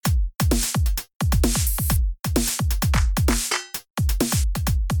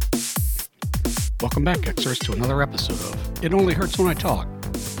Welcome back, Xers, to another episode of It Only Hurts When I Talk,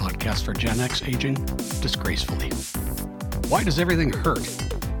 the podcast for Gen X aging disgracefully. Why does everything hurt?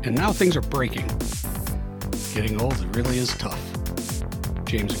 And now things are breaking. Getting old, it really is tough.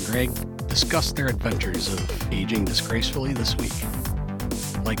 James and Greg discuss their adventures of aging disgracefully this week.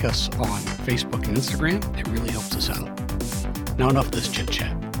 Like us on Facebook and Instagram, it really helps us out. Now enough of this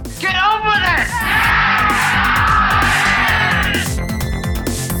chit-chat. Get over it!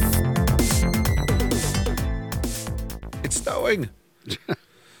 It's snowing.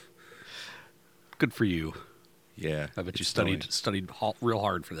 Good for you. Yeah. I bet you it's studied real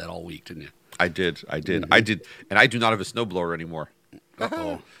hard for that all week, didn't you? I did. Mm-hmm. I did. And I do not have a snowblower anymore.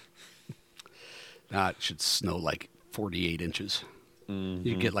 Uh-oh. Nah, it should snow like 48 inches. Mm-hmm.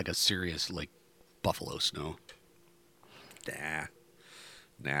 You get like a serious, like, buffalo snow.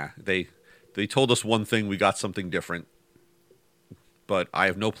 Nah. They told us one thing. We got something different. But I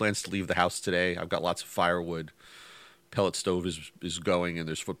have no plans to leave the house today. I've got lots of firewood. Pellet stove is going, and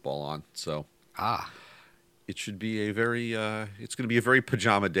there's football on. So it should be it's going to be a very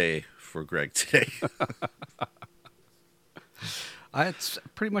pajama day for Greg today. It's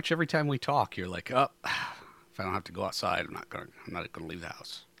pretty much every time we talk, you're like, if I don't have to go outside, I'm not going to leave the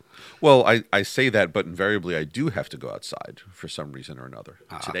house. Well, I say that, but invariably I do have to go outside for some reason or another.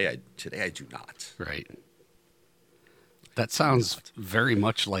 Today I do not. Right. That sounds very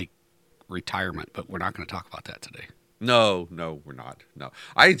much like retirement, but we're not going to talk about that today. No, we're not. No,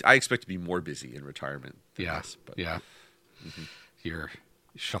 I expect to be more busy in retirement than this. But. Yeah. Mm-hmm. Your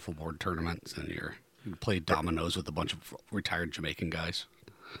shuffleboard tournaments and you play dominoes with a bunch of retired Jamaican guys.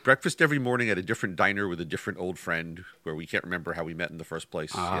 Breakfast every morning at a different diner with a different old friend where we can't remember how we met in the first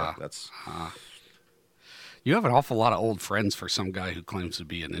place. You have an awful lot of old friends for some guy who claims to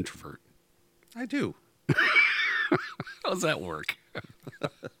be an introvert. I do. How does that work?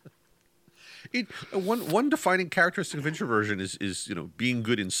 One defining characteristic of introversion is being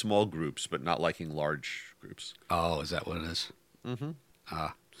good in small groups but not liking large groups. Oh, is that what it is? Mm-hmm.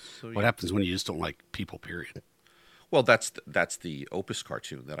 What happens when you just don't like people, period? Well, that's the Opus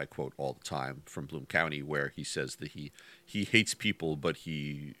cartoon that I quote all the time from Bloom County, where he says that he hates people, but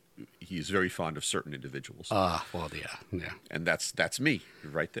he is very fond of certain individuals. Well, yeah. And that's me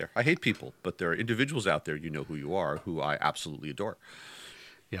right there. I hate people, but there are individuals out there, you know who you are, who I absolutely adore.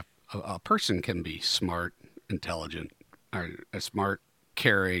 Yeah, a person can be smart, intelligent, or smart,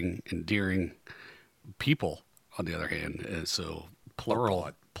 caring, endearing. People, on the other hand, so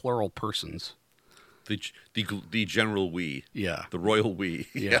plural persons. The general we. Yeah. The royal we.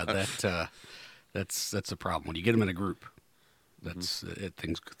 Yeah, that's the problem. When you get them in a group,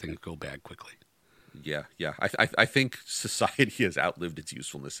 things go bad quickly. Yeah. I think society has outlived its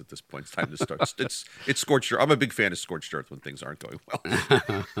usefulness at this point. It's time to start. It's scorched earth. I'm a big fan of scorched earth when things aren't going well.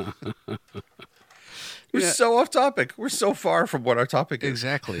 We're so off topic. We're so far from what our topic is.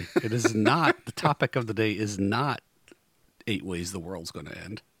 Exactly. It is not. The topic of the day is not 8 ways the world's going to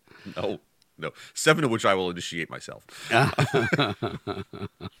end. No. 7 of which I will initiate myself.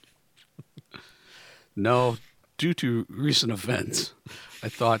 No, due to recent events, I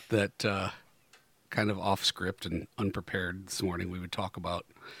thought that kind of off script and unprepared this morning, we would talk about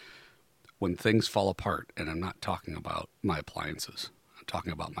when things fall apart. And I'm not talking about my appliances. I'm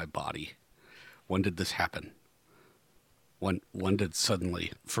talking about my body. When did this happen? When did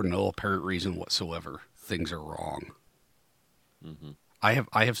suddenly, for no apparent reason whatsoever, things are wrong? Mm-hmm.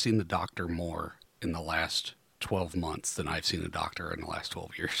 I have seen the doctor more in the last 12 months than I've seen the doctor in the last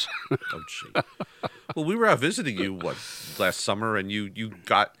 12 years. Oh, gee. Well, we were out visiting you last summer, and you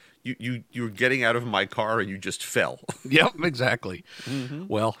were getting out of my car and you just fell. Yep, exactly. Mm-hmm.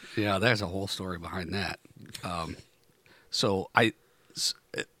 Well, yeah, there's a whole story behind that. This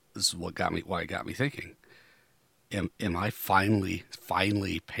is why it got me thinking. Am I finally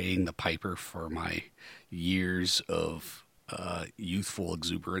paying the piper for my years of youthful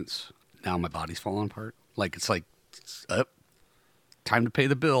exuberance? Now my body's falling apart. It's time to pay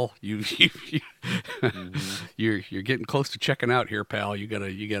the bill. Mm-hmm. You're getting close to checking out here, pal. You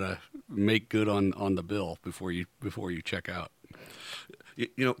gotta make good on the bill before you check out.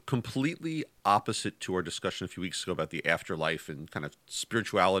 Completely opposite to our discussion a few weeks ago about the afterlife and kind of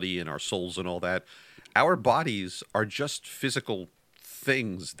spirituality and our souls and all that. Our bodies are just physical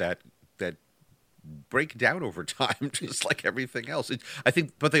things that break down over time, just like everything else. I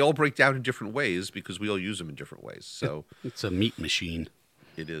think, but they all break down in different ways because we all use them in different ways. So it's a meat machine.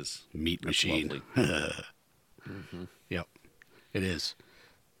 It is meat machine. Mm-hmm. Yep, it is.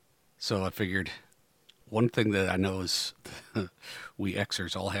 So I figured one thing that I know is we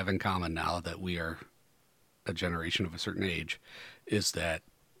Xers all have in common now that we are a generation of a certain age is that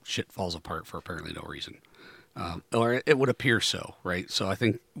shit falls apart for apparently no reason. Or it would appear so, right? So I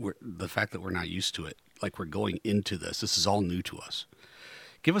think the fact that we're not used to it, like we're going into this is all new to us.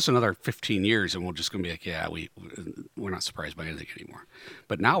 Give us another 15 years and we're just going to be like, yeah, we're not surprised by anything anymore.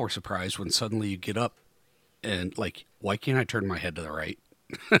 But now we're surprised when suddenly you get up and like, why can't I turn my head to the right?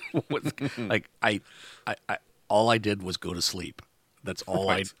 Like I all I did was go to sleep. That's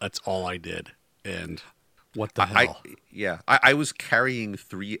all that's all I did. And what the hell? I was carrying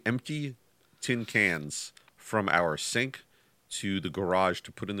 3 empty tin cans from our sink to the garage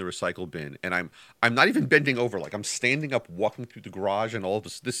to put in the recycle bin, and I'm not even bending over. Like, I'm standing up, walking through the garage, and all of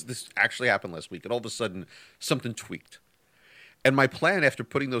this actually happened last week, and all of a sudden something tweaked. And my plan after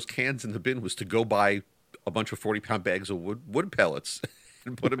putting those cans in the bin was to go buy a bunch of 40-pound bags of wood pellets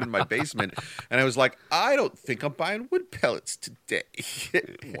and put them in my basement. And I was like, I don't think I'm buying wood pellets today.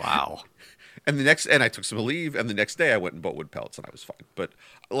 Wow. And I took some leave, and the next day I went and bought wood pellets, and I was fine. But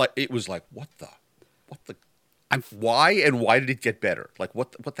like, it was like, what the, why did it get better? Like,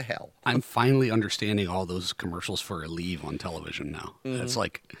 what the hell? I'm finally understanding all those commercials for Aleve on television now. Mm-hmm. It's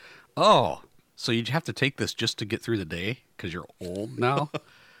like, oh, so you have to take this just to get through the day because you're old now?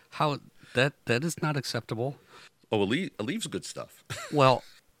 How that is not acceptable. Oh, Aleve's good stuff. Well,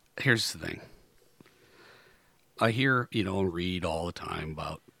 here's the thing. I hear, and read all the time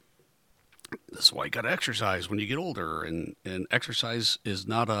about this is why you got to exercise when you get older, and exercise is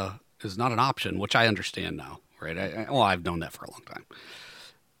not an option, which I understand now, right? I've known that for a long time.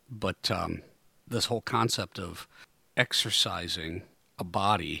 But this whole concept of exercising a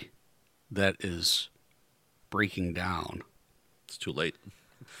body that is breaking down. It's too late.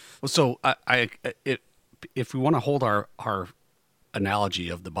 Well, so if we want to hold our analogy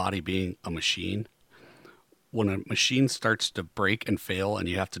of the body being a machine, when a machine starts to break and fail and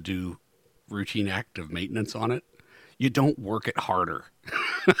you have to do routine active maintenance on it, you don't work it harder.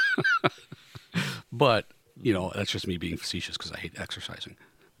 But, that's just me being facetious because I hate exercising.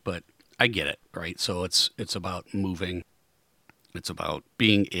 But I get it, right? So it's about moving. It's about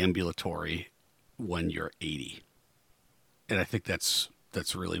being ambulatory when you're 80. And I think that's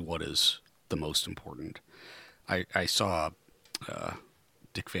really what is the most important. I saw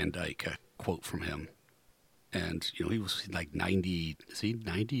Dick Van Dyke, a quote from him. And, he was like 90, is he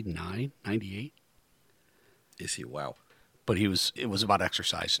 99, 98? Is he? Wow. But it was about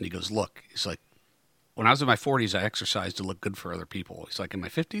exercise. And he goes, look, he's like, when I was in my 40s, I exercised to look good for other people. He's like, in my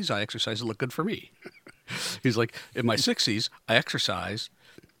 50s, I exercised to look good for me. He's like, in my 60s, I exercised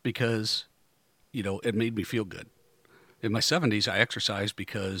because, it made me feel good. In my 70s, I exercised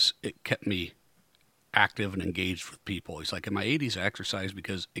because it kept me active and engaged with people. He's like, in my 80s, I exercised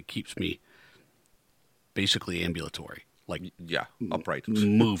because it keeps me basically ambulatory, like upright,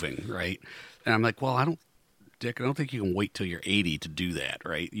 moving, right? And I'm like, well, Dick, I don't think you can wait till you're 80 to do that,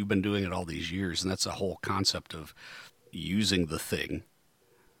 right? You've been doing it all these years, and that's the whole concept of using the thing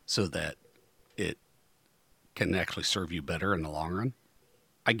so that it can actually serve you better in the long run.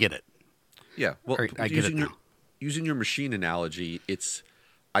 I get it. Yeah, well, I get it now. Using your machine analogy,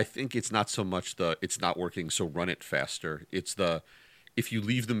 I think it's not so much it's not working, so run it faster. It's if you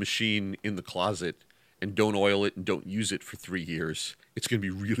leave the machine in the closet and don't oil it and don't use it for 3 years, it's going to be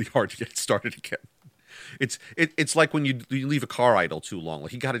really hard to get it started again. It's like when you leave a car idle too long.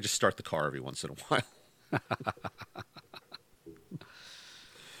 Like, you got to just start the car every once in a while.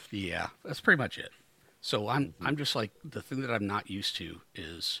 Yeah, that's pretty much it. So I'm just like, the thing that I'm not used to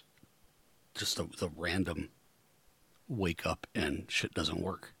is just the random wake up and shit doesn't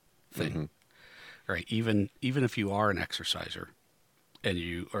work thing. Mm-hmm. Right? Even if you are an exerciser and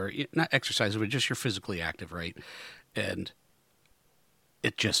you are not exerciser, but just you're physically active, right? And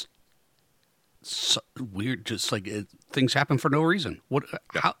it just weird, just like things happen for no reason. What?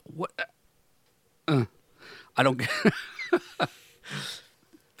 Yeah. How? What? I don't get.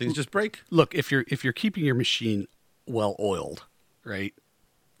 Things just break. Look, if you're keeping your machine well oiled, right?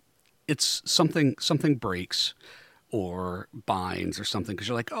 It's something breaks or binds or something because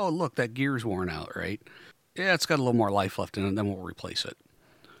you're like, oh, look, that gear's worn out, right? Yeah, it's got a little more life left in it, and then we'll replace it.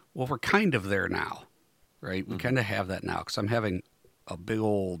 Well, we're kind of there now, right? We kind of have that now because I'm having a big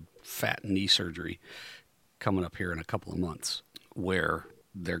old fat knee surgery coming up here in a couple of months where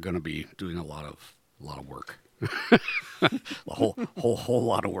they're going to be doing a lot of work. A whole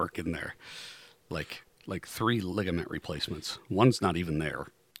lot of work in there. Like 3 ligament replacements. One's not even there.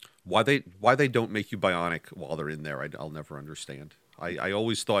 Why they don't make you bionic while they're in there, I'll never understand. I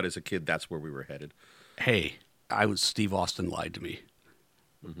always thought as a kid that's where we were headed. Hey, Steve Austin lied to me.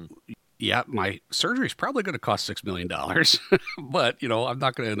 Mm-hmm. yeah, my surgery is probably going to cost $6 million, but I'm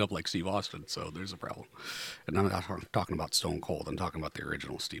not going to end up like Steve Austin. So there's a problem. And I'm not talking about Stone Cold. I'm talking about the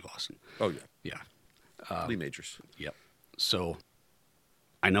original Steve Austin. Oh yeah, Yeah. Lee Majors. Yep. So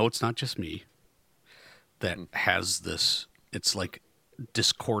I know it's not just me that has this. It's like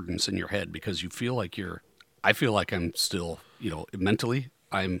discordance in your head because you feel like I feel like I'm still, mentally,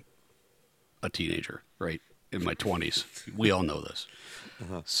 I'm a teenager, right? In my 20s. We all know this.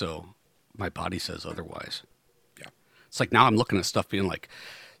 So my body says otherwise. Yeah. It's like now I'm looking at stuff being like,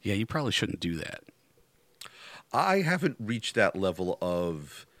 yeah, you probably shouldn't do that. I haven't reached that level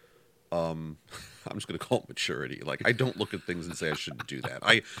of, I'm just going to call it maturity. Like, I don't look at things and say I shouldn't do that.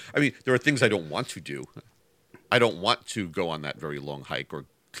 I mean, there are things I don't want to do. I don't want to go on that very long hike or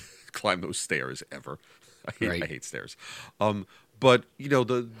climb those stairs ever. I hate stairs. But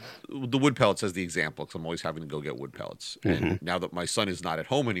the wood pellets as the example, because I'm always having to go get wood pellets. And now that my son is not at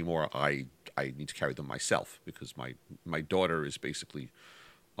home anymore, I need to carry them myself because my daughter is basically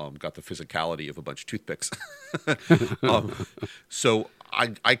got the physicality of a bunch of toothpicks. So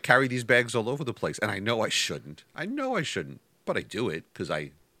I carry these bags all over the place, and I know I shouldn't. But I do it because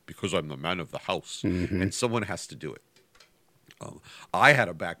I'm the man of the house, and someone has to do it. I had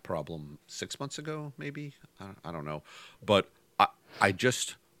a back problem 6 months ago, maybe. I don't know. But I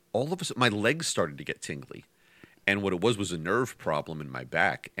just, all of a sudden, my legs started to get tingly. And what it was a nerve problem in my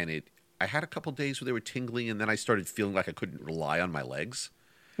back. And I had a couple days where they were tingling, and then I started feeling like I couldn't rely on my legs.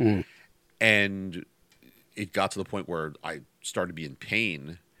 And it got to the point where I started to be in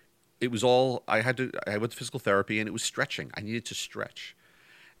pain. It was all, I went to physical therapy, and it was stretching. I needed to stretch.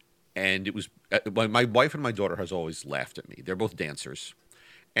 And it was, my wife and my daughter has always laughed at me. They're both dancers.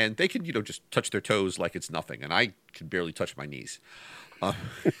 And they can, just touch their toes like it's nothing. And I can barely touch my knees.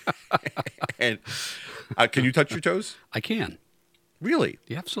 And can you touch your toes? I can. Really?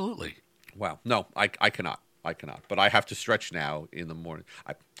 Yeah, absolutely. Wow. No, I cannot. I cannot. But I have to stretch now in the morning.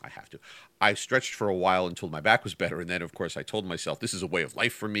 I have to. I stretched for a while until my back was better. And then, of course, I told myself, this is a way of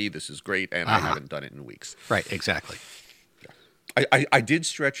life for me. This is great. And I haven't done it in weeks. Right, exactly. I did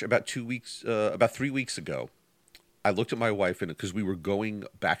stretch about 3 weeks ago. I looked at my wife, and because we were going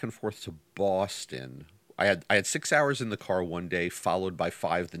back and forth to Boston, I had 6 hours in the car one day, followed by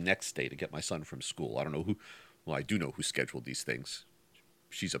 5 the next day to get my son from school. I don't know who. Well, I do know who scheduled these things.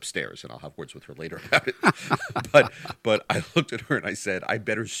 She's upstairs, and I'll have words with her later about it. but I looked at her and I said, I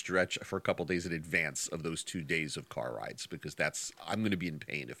better stretch for a couple days in advance of those 2 days of car rides because I'm going to be in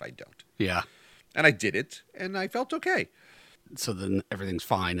pain if I don't. Yeah. And I did it, and I felt okay. So then everything's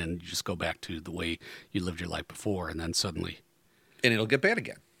fine, and you just go back to the way you lived your life before, and then suddenly... And it'll get bad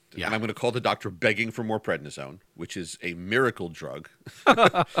again. Yeah. And I'm going to call the doctor begging for more prednisone, which is a miracle drug.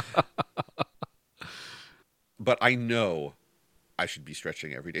 But I know I should be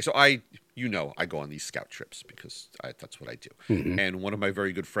stretching every day. So I go on these scout trips because that's what I do. And one of my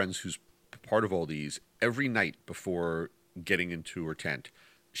very good friends who's part of all these, every night before getting into her tent,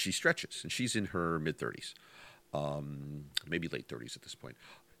 she stretches, and she's in her mid-30s. Maybe late 30s at this point.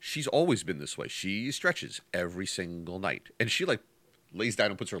 She's always been this way. She stretches every single night. And she lays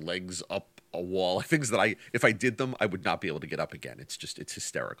down and puts her legs up a wall. Things that if I did them, I would not be able to get up again. It's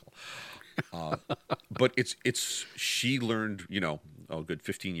hysterical. But she learned, a good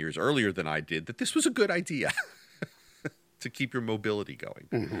 15 years earlier than I did, that this was a good idea to keep your mobility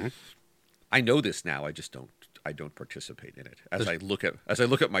going. I know this now. I just don't participate in it. As I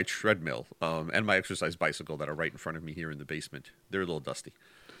look at my treadmill and my exercise bicycle that are right in front of me here in the basement, they're a little dusty.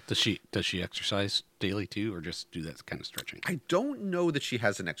 Does she exercise daily too, or just do that kind of stretching? I don't know that she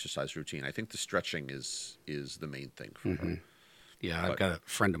has an exercise routine. I think the stretching is the main thing for her. Yeah, I've got a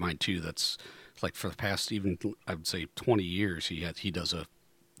friend of mine too. That's like for the past even I would say 20 years. He does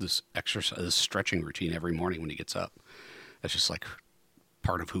this stretching routine every morning when he gets up. That's just like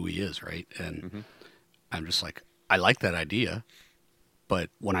part of who he is, right? And I'm just like, I like that idea, but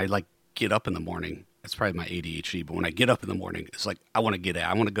when I get up in the morning, it's probably my ADHD, but when I get up in the morning, it's like, I want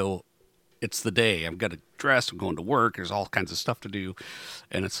to go, it's the day, I've got to dress, I'm going to work, there's all kinds of stuff to do,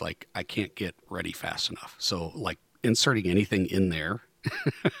 and it's like, I can't get ready fast enough. So inserting anything in there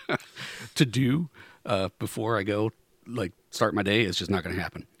to do before I go, start my day is just not going to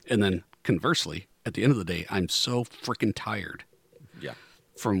happen. And then conversely, at the end of the day, I'm so freaking tired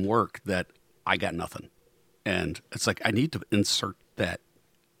from work that I got nothing. And it's like, I need to insert that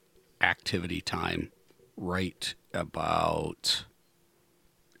activity time right about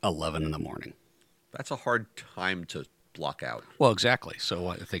 11 in the morning. That's a hard time to block out. Well, exactly. So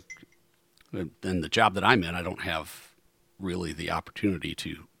I think in the job that I'm in, I don't have really the opportunity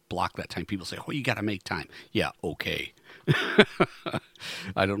to block that time. People say, oh, you got to make time. Yeah, okay.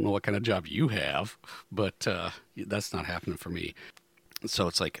 I don't know what kind of job you have, but that's not happening for me. So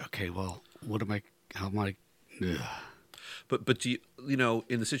it's like, okay, well, what am I? How am I? Ugh. But do you, you know,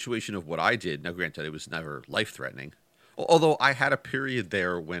 in the situation of what I did, now granted it was never life threatening. Although I had a period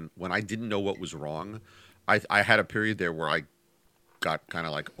there when I didn't know what was wrong. I had a period there where I got kind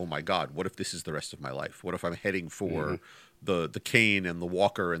of like, oh my God, what if this is the rest of my life? What if I'm heading for the cane and the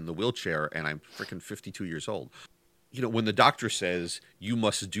walker and the wheelchair and I'm freaking 52 years old? You know, when the doctor says you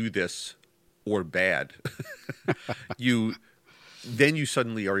must do this or bad, you then you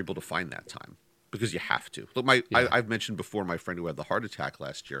suddenly are able to find that time because you have to. Look, I've mentioned before my friend who had the heart attack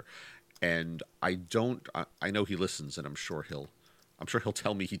last year, and I know he listens, and I'm sure he'll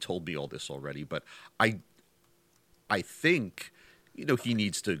tell me he told me all this already, but I think, you know, he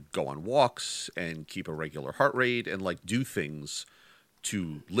needs to go on walks and keep a regular heart rate and like do things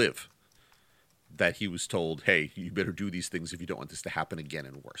to live. That he was told, hey, you better do these things if you don't want this to happen again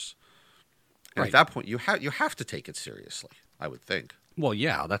and worse. And at that point, you have to take it seriously, I would think. Well,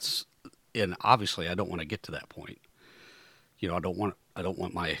 yeah, and obviously I don't want to get to that point. You know, I don't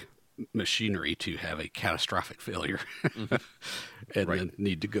want my machinery to have a catastrophic failure, and then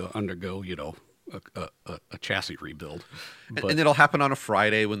need to undergo, you know, a chassis rebuild. And it'll happen on a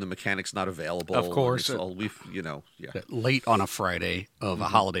Friday when the mechanic's not available. Of course, you know, yeah, late on a Friday of a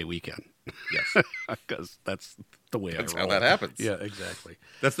holiday weekend. Yes, because that's the way that's I roll. how that happens. Yeah, exactly.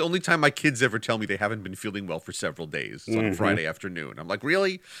 That's the only time my kids ever tell me they haven't been feeling well for several days. It's on a Friday afternoon. I'm like,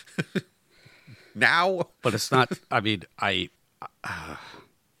 really? Now? But it's not. I mean, I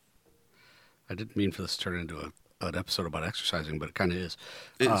didn't mean for this to turn into an episode about exercising, but it kind of is.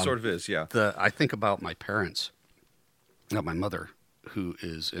 It sort of is, yeah. I think about my parents. My mother, who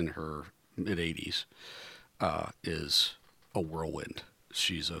is in her mid-80s, is a whirlwind.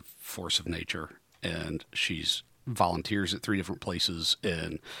 She's a force of nature, and she's volunteers at 3 different places,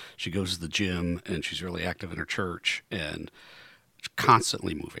 and she goes to the gym, and she's really active in her church, and she's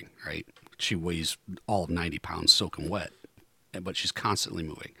constantly moving, right? She weighs all of 90 pounds soaking wet, but she's constantly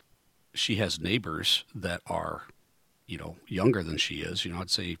moving. She has neighbors that are, you know, younger than she is, you know, I'd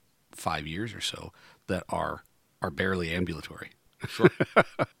say 5 years or so, that are barely ambulatory. Sure.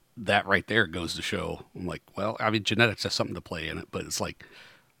 That right there goes to show, I'm like, well, I mean, genetics has something to play in it, but it's like,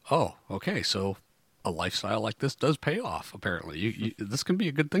 oh, okay, so a lifestyle like this does pay off, apparently. This can be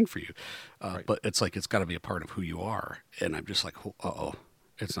a good thing for you. Right. But it's like, it's got to be a part of who you are. And I'm just like, uh-oh,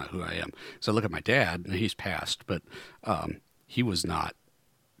 it's not who I am. So I look at my dad, and he's passed, but he was not.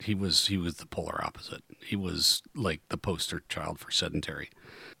 He was the polar opposite. He was like the poster child for sedentary.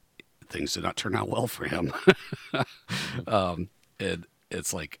 Things did not turn out well for him. And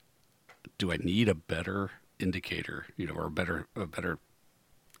it's like, do I need a better indicator, you know, or a better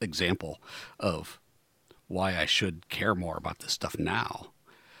example of why I should care more about this stuff now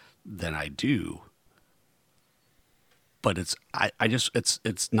than I do? But it's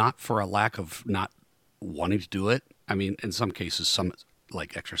not for a lack of not wanting to do it. I mean, in some cases, some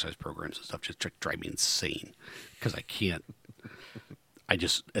like exercise programs and stuff just drive me insane because I can't.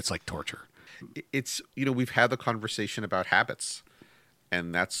 It's like torture. It's, you know, we've had the conversation about habits,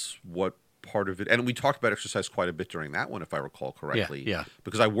 and that's what part of it. And we talked about exercise quite a bit during that one, if I recall correctly. Yeah.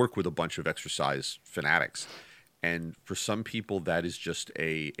 Because I work with a bunch of exercise fanatics, and for some people, that is just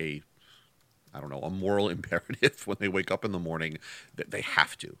a I don't know, a moral imperative when they wake up in the morning that they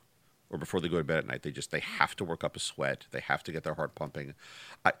have to, or before they go to bed at night, they have to work up a sweat. They have to get their heart pumping.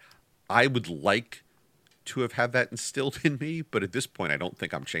 I would like to have had that instilled in me, but at this point, I don't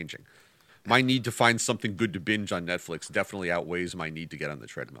think I'm changing. My need to find something good to binge on Netflix definitely outweighs my need to get on the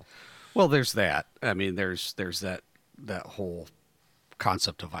treadmill. Well, there's that. I mean, there's that whole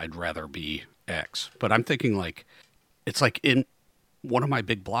concept of I'd rather be X. But I'm thinking like, it's like in one of my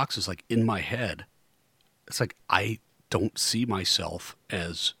big blocks is like in my head. It's like I don't see myself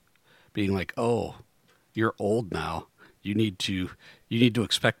as being like, oh, you're old now. You need to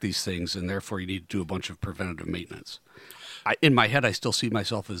expect these things, and therefore you need to do a bunch of preventative maintenance. In my head, I still see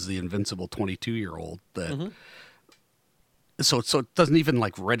myself as the invincible 22-year-old that. So it doesn't even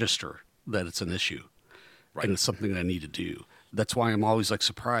like register that it's an issue, right? And it's something that I need to do. That's why I'm always like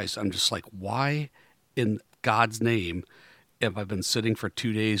surprised. I'm just like, why in God's name have I been sitting for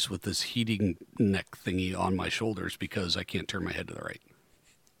 2 days with this heating neck thingy on my shoulders because I can't turn my head to the right?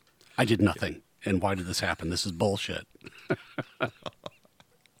 I did nothing. And why did this happen? This is bullshit.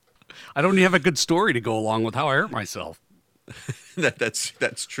 I don't even have a good story to go along with how I hurt myself.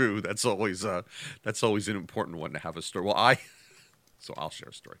 That's true. That's always an important one to have a story. Well, so I'll share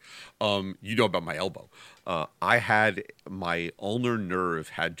a story. You know about my elbow. I had my ulnar nerve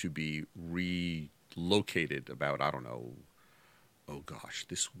had to be located about, I don't know, oh gosh,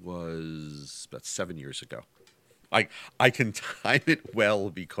 this was about 7 years ago. I can time it well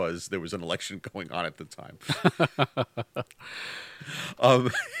because there was an election going on at the time.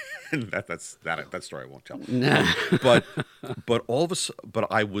 And that story I won't tell.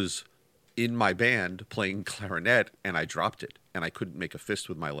 But I was in my band playing clarinet and I dropped it and I couldn't make a fist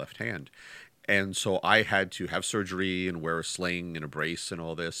with my left hand. And so I had to have surgery and wear a sling and a brace and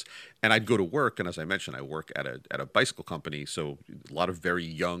all this. And I'd go to work, and as I mentioned, I work at a bicycle company, so a lot of very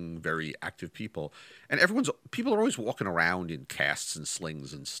young, very active people. And people are always walking around in casts and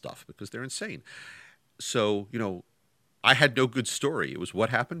slings and stuff because they're insane. So, I had no good story. It was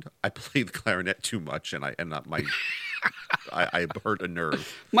what happened. I played the clarinet too much, and I hurt a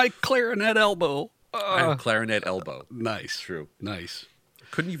nerve. My clarinet elbow. I had a clarinet elbow. Nice. True. Nice.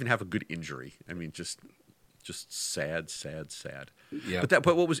 Couldn't even have a good injury. I mean, just sad, sad, sad. Yeah.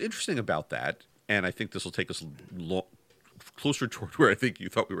 But what was interesting about that, and I think this will take us closer toward where I think you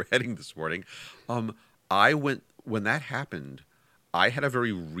thought we were heading this morning. When that happened, I had a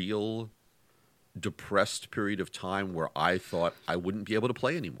very real depressed period of time where I thought I wouldn't be able to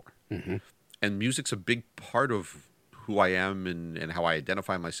play anymore. Mm-hmm. And music's a big part of who I am and how I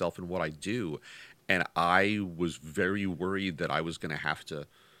identify myself and what I do. And I was very worried that I was going to have to,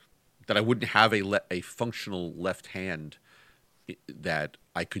 that I wouldn't have a functional left hand that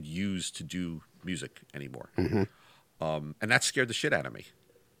I could use to do music anymore. Mm-hmm. And that scared the shit out of me.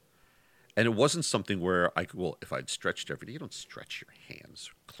 And it wasn't something where if I'd stretched every day, you don't stretch your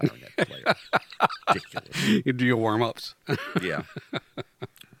hands, clarinet player. Ridiculous. You do your warm-ups. Yeah.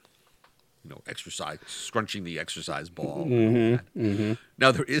 Exercise, scrunching the exercise ball. Mm-hmm. Mm-hmm.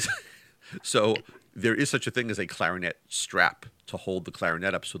 Now there is such a thing as a clarinet strap to hold the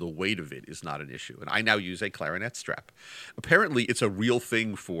clarinet up so the weight of it is not an issue. And I now use a clarinet strap. Apparently, it's a real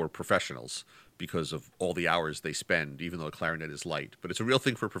thing for professionals because of all the hours they spend, even though a clarinet is light. But it's a real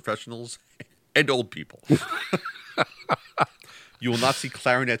thing for professionals and old people. You will not see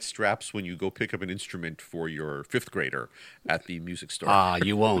clarinet straps when you go pick up an instrument for your fifth grader at the music store.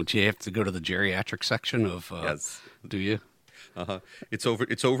 You won't. You have to go to the geriatric section of. Yes. Do you? Uh-huh. It's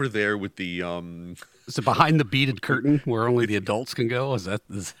over there with the. Is it behind the beaded curtain where only the adults can go? Is that?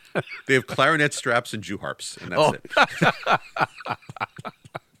 They have clarinet straps and Jew harps, and that's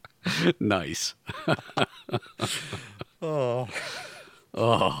it. Nice. Oh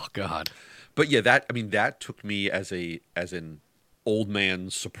God. But yeah, that took me as an old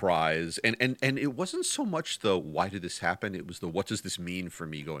man surprise, and it wasn't so much the why did this happen, it was the what does this mean for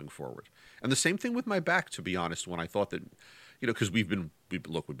me going forward. And the same thing with my back, to be honest, when I thought that, because we've been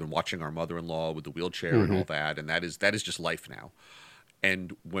watching our mother-in-law with the wheelchair and all that, and that is just life now.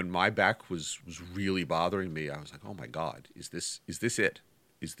 And when my back was really bothering me, I was like, oh my God, is this it?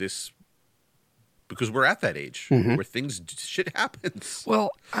 Is this, because we're at that age where shit happens. Well,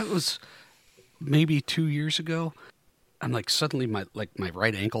 I was maybe 2 years ago. I'm like, suddenly my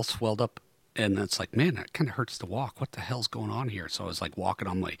right ankle swelled up, and it's like, man, it kind of hurts to walk. What the hell's going on here? So I was like walking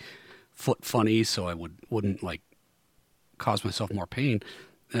on my foot funny, so I wouldn't like cause myself more pain.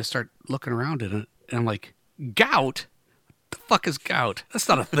 And I start looking around at it, and I'm like, gout? What the fuck is gout? That's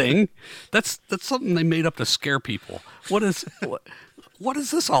not a thing. That's something they made up to scare people. What is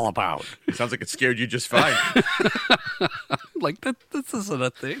this all about? It sounds like it scared you just fine. Like, this isn't a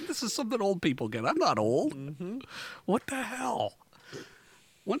thing. This is something old people get. I'm not old. Mm-hmm. What the hell?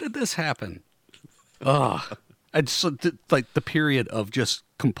 When did this happen? And so, like, the period of just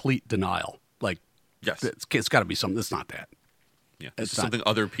complete denial. Like, yes, it's got to be something. It's not that. Yeah, it's something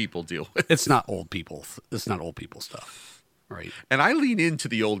other people deal with. It's not old people. It's not old people stuff. Right. And I lean into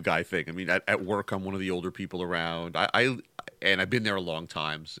the old guy thing. I mean, at work, I'm one of the older people around. And I've been there a long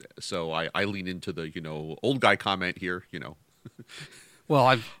time, so I lean into the old guy comment here.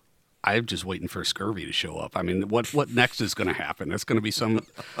 Well, I'm just waiting for scurvy to show up. I mean, what next is going to happen? It's going to be some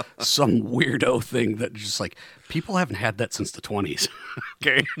weirdo thing that just like people haven't had that since the 20s.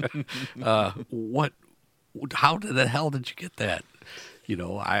 Okay, How the hell did you get that?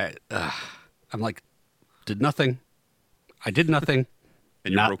 I'm like, did nothing. I did nothing.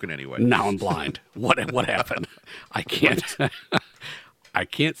 And you're broken anyway. Now I'm blind. What happened? I can't. I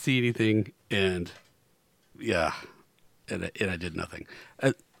can't see anything, and yeah, and I did nothing.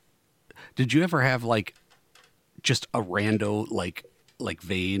 Did you ever have like just a rando like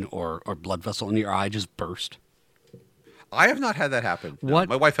vein or blood vessel in your eye just burst? I have not had that happen. No, What?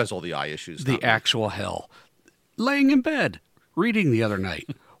 My wife has all the eye issues. The actual hell. Laying in bed, reading the other night.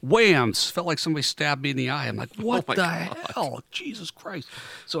 Whams! Felt like somebody stabbed me in the eye. I'm like, what the hell? Jesus Christ.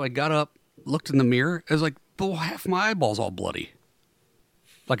 So I got up, looked in the mirror. It was like, half my eyeball's all bloody.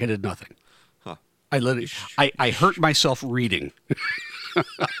 Like I did nothing. Huh. I hurt myself reading.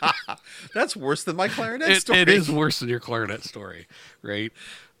 That's worse than my clarinet story. It is worse than your clarinet story, right?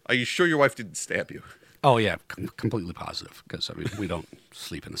 Are you sure your wife didn't stab you? Oh yeah, completely positive. Because I mean, we don't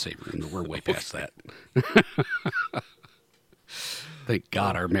sleep in the same room. We're way past that. Thank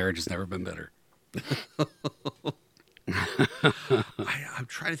God our marriage has never been better. I'm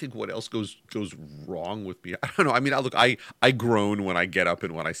trying to think what else goes wrong with me. I don't know. I mean, I groan when I get up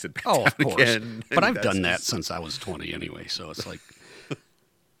and when I sit back down Of course. again. But I've done that since I was 20 anyway, so it's like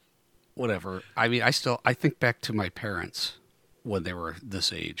whatever. I mean, I think back to my parents when they were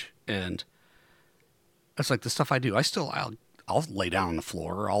this age, and it's like the stuff I do. I'll lay down on the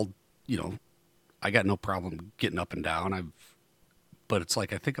floor. I got no problem getting up and down. But it's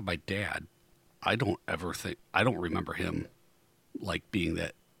like I think of my dad. I don't remember him like being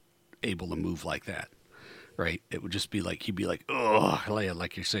that able to move like that, right? It would just be like, he'd be like, oh,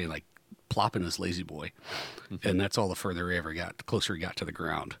 like you're saying, like plopping his lazy boy. And that's all the further he ever got, the closer he got to the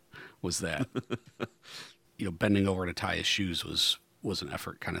ground was that, bending over to tie his shoes was an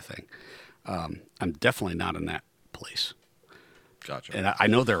effort kind of thing. I'm definitely not in that place. Gotcha. And I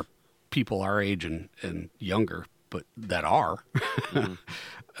know there are people our age and younger, but that are. Mm-hmm.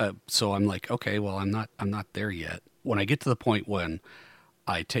 So I'm like, okay, well, I'm not there yet. When I get to the point when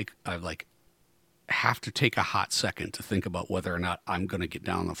I have to take a hot second to think about whether or not I'm going to get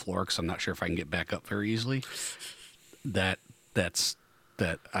down on the floor because I'm not sure if I can get back up very easily. That's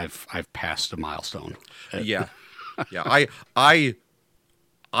I've passed a milestone. Yeah.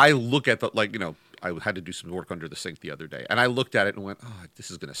 I look at I had to do some work under the sink the other day, and I looked at it and went, "Oh, this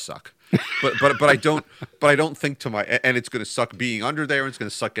is going to suck." But I don't think to and it's going to suck being under there, and it's going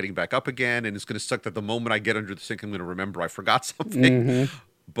to suck getting back up again, and it's going to suck that the moment I get under the sink, I'm going to remember I forgot something. Mm-hmm.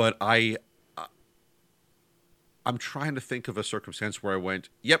 But I'm trying to think of a circumstance where I went,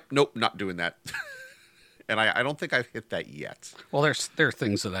 "Yep, nope, not doing that," and I don't think I've hit that yet. Well, there are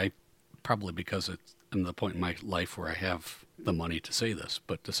things that I probably because it's in the point in my life where I have the money to say this,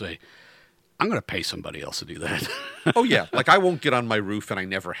 but to say, I'm going to pay somebody else to do that. Oh, yeah. Like, I won't get on my roof, and I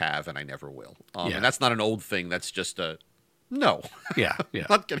never have, and I never will. Yeah. And that's not an old thing. That's just no. Yeah. I'm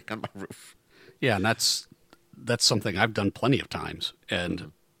not getting on my roof. Yeah, and that's something I've done plenty of times,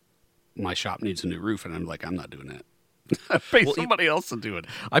 and my shop needs a new roof, and I'm like, I'm not doing that. I pay somebody else to do it.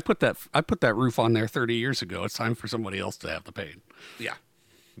 I put that roof on there 30 years ago. It's time for somebody else to have the pain. Yeah.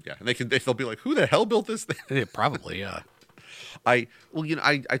 Yeah, and they'll be like, who the hell built this thing? Yeah, probably, yeah. I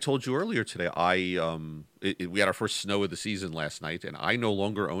told you earlier today, we had our first snow of the season last night, and I no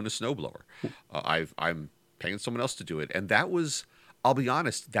longer own a snowblower. I'm paying someone else to do it, and that was, I'll be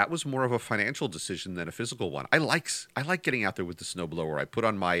honest, that was more of a financial decision than a physical one. I like getting out there with the snowblower. I put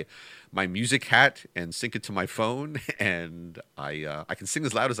on my music hat and sync it to my phone, and I can sing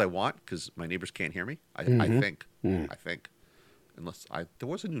as loud as I want because my neighbors can't hear me. I think. Unless there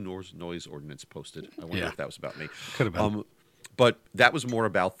was a new noise ordinance posted. I wonder if that was about me. Could have been. But that was more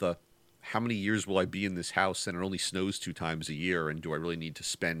about how many years will I be in this house, and it only snows 2 times a year, and do I really need to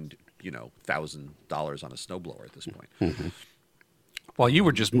spend $1,000 on a snowblower at this point? Mm-hmm. Well, you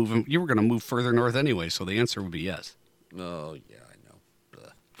were just moving. You were going to move further north anyway, so the answer would be yes. Oh yeah, I know.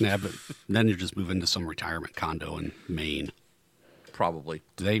 Ugh. Yeah, but then you're just moving to some retirement condo in Maine. Probably.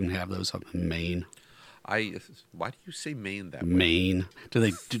 Do they even have those up in Maine? Why do you say Maine that way? Maine. Do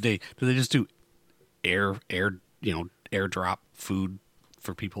they just do airdrop food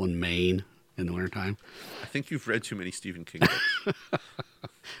for people in Maine in the wintertime? I think you've read too many Stephen King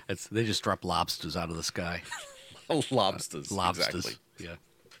books. They just drop lobsters out of the sky. Lobsters. Lobsters. Exactly. Yeah.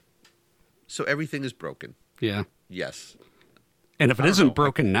 So everything is broken. Yeah. Yes. And if it isn't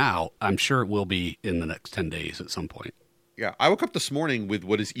broken now, I'm sure it will be in the next 10 days at some point. Yeah, I woke up this morning with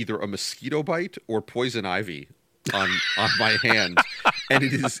what is either a mosquito bite or poison ivy on my hand, and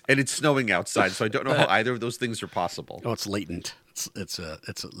it's snowing outside, so I don't know how either of those things are possible. Oh, it's latent. It's a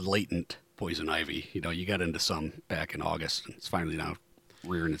latent poison ivy. You got into some back in August, and it's finally now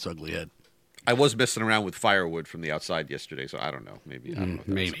rearing its ugly head. I was messing around with firewood from the outside yesterday, so I don't know. Maybe I don't know if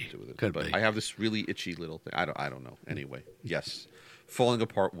that has something to do with it. Could but be. I have this really itchy little thing. I don't know. Anyway, yes, falling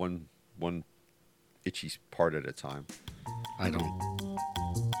apart one itchy part at a time. I don't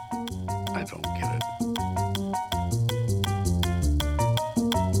get it.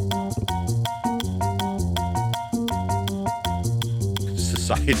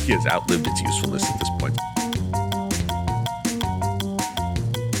 Society has outlived its usefulness at this point.